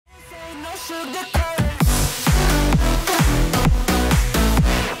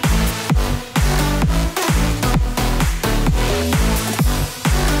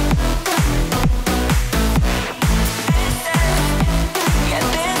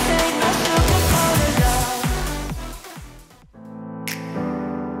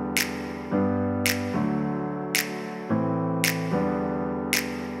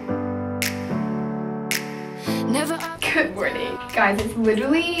Good morning. Guys, it's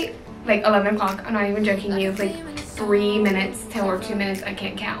literally like 11 o'clock. I'm not even joking you. It's like 3 minutes till, or 2 minutes, I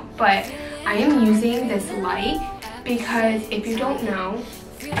can't count. But I am using this light because if you don't know,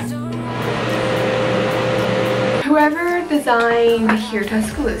 whoever designed here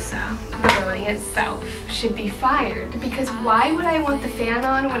Tuscaloosa, the building itself, should be fired, because why would I want the fan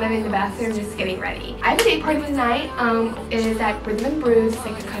on when I'm in the bathroom just getting ready? I have a date party tonight. It is at Rhythm and Brews. It's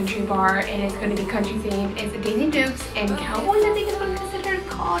like a country bar, and it's going to be country themed. It's a Daisy Dukes and Cowboy, I think is what it's considered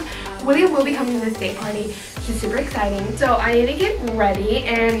called. William will be coming to this date party, which is super exciting. So I need to get ready,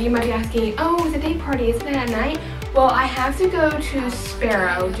 and you might be asking, oh, it's a date party, isn't it at night? Well, I have to go to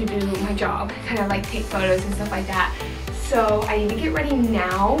Sparrow to do my job, kind of like take photos and stuff like that. So I need to get ready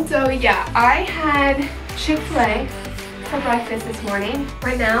now. So yeah, I had Chick-fil-A for breakfast this morning.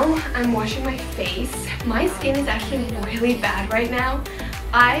 Right now, I'm washing my face. My skin is actually really bad right now.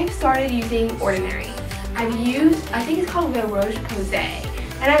 I've started using Ordinary. I've used, I think it's called La Roche-Posay,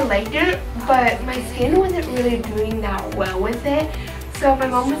 and I liked it, but my skin wasn't really doing that well with it. So my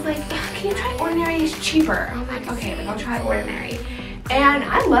mom was like, can you try Ordinary? It's cheaper. I was like, okay, then I'll try Ordinary. And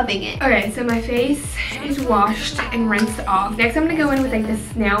I'm loving it. Okay, so my face is washed and rinsed off. Next, I'm gonna go in with like the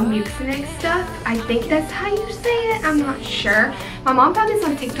snail mucinex stuff. I think that's how you say it. I'm not sure. My mom found this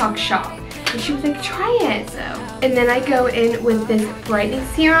on TikTok Shop, and she was like, try it. So, and then I go in with this brightening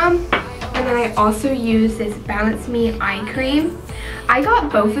serum, and then I also use this Balance Me eye cream. I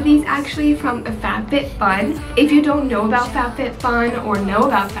got both of these actually from Fab Fit Fun. If you don't know about Fab Fit Fun or know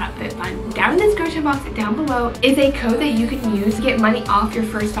about Fab Fit Fun, down in the description box down below is a code that you can use to get money off your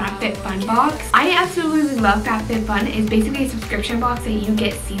first Fab Fit Fun box. I absolutely love Fab Fit Fun. It's basically a subscription box that you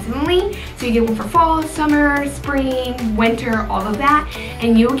get seasonally. So you get one for fall, summer, spring, winter, all of that.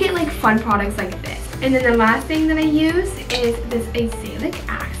 And you'll get like fun products like this. And then the last thing that I use is this azelaic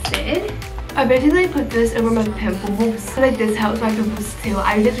acid. I basically put this over my pimples. Like this helps my pimples too.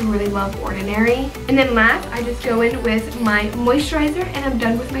 I just really love Ordinary. And then last, I just go in with my moisturizer, and I'm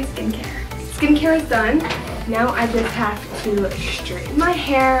done with my skincare. Skincare is done. Now I just have to straighten my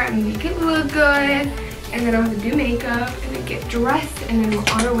hair and make it look good. And then I'll have to do makeup and then get dressed, and then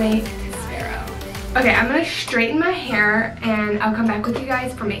we're on our way to Sparrow. Okay, I'm gonna straighten my hair and I'll come back with you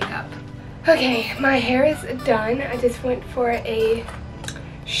guys for makeup. Okay, my hair is done. I just went for a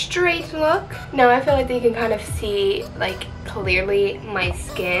straight look. Now I feel like you can kind of see like clearly my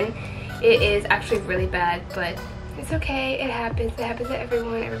skin. It is actually really bad, but it's okay. It happens to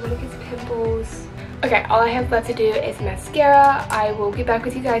everyone. Everybody gets pimples. Okay, all I have left to do is mascara. I will get back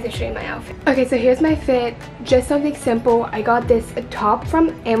with you guys and show you my outfit. Okay, so here's my fit. Just something simple. I got this top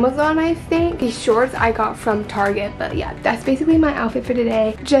from Amazon, I think. These shorts I got from Target, but yeah, that's basically my outfit for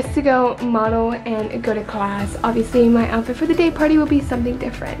today. Just to go model and go to class. Obviously, my outfit for the day party will be something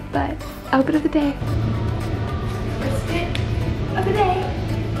different, but outfit of the day. First fit of the day.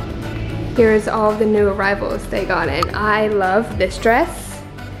 Here's all of the new arrivals they got in. I love this dress,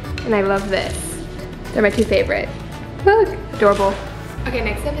 and I love this. They're my two favorite. Look, adorable. Okay,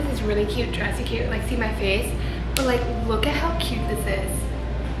 next up is this really cute dress. You can't like see my face, but like look at how cute this is.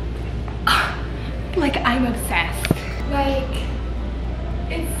 Like I'm obsessed. Like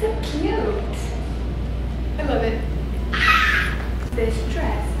it's so cute. I love it. This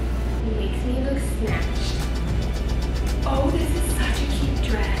dress makes me look snatched. Oh, this is such a cute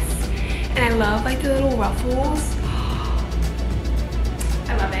dress. And I love like the little ruffles.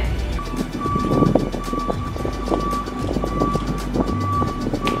 I love it.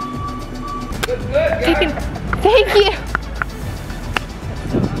 Thank you.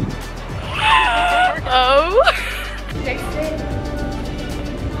 Oh. Next fit.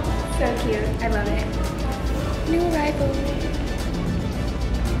 So cute. I love it. New arrival.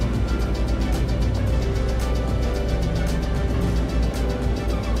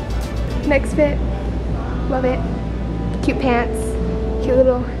 Next fit. Love it. Cute pants. Cute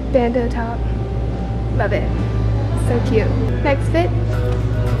little bandeau top. Love it. So cute. Next fit.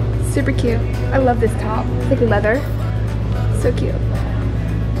 Super cute. I love this top. It's like leather. So cute.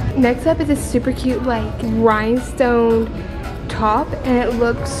 Next up is this super cute like rhinestone top, and it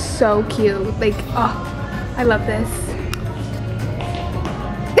looks so cute. Like, oh, I love this.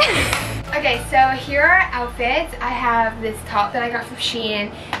 I Okay, so here are our outfits. I have this top that I got from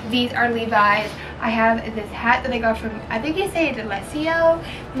Shein. These are Levi's. I have this hat that I got from, I think you say Delesio.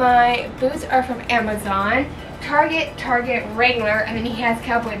 My boots are from Amazon. Target regular, and then he has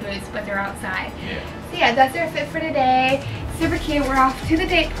cowboy boots, but they're outside. Yeah. So yeah, that's our fit for today. Super cute. We're off to the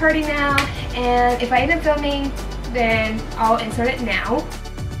date party now, and if I end up filming, then I'll insert it now.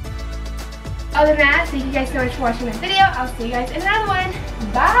 Other than that, thank you guys so much for watching this video. I'll see you guys in another one.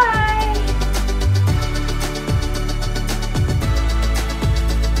 Bye!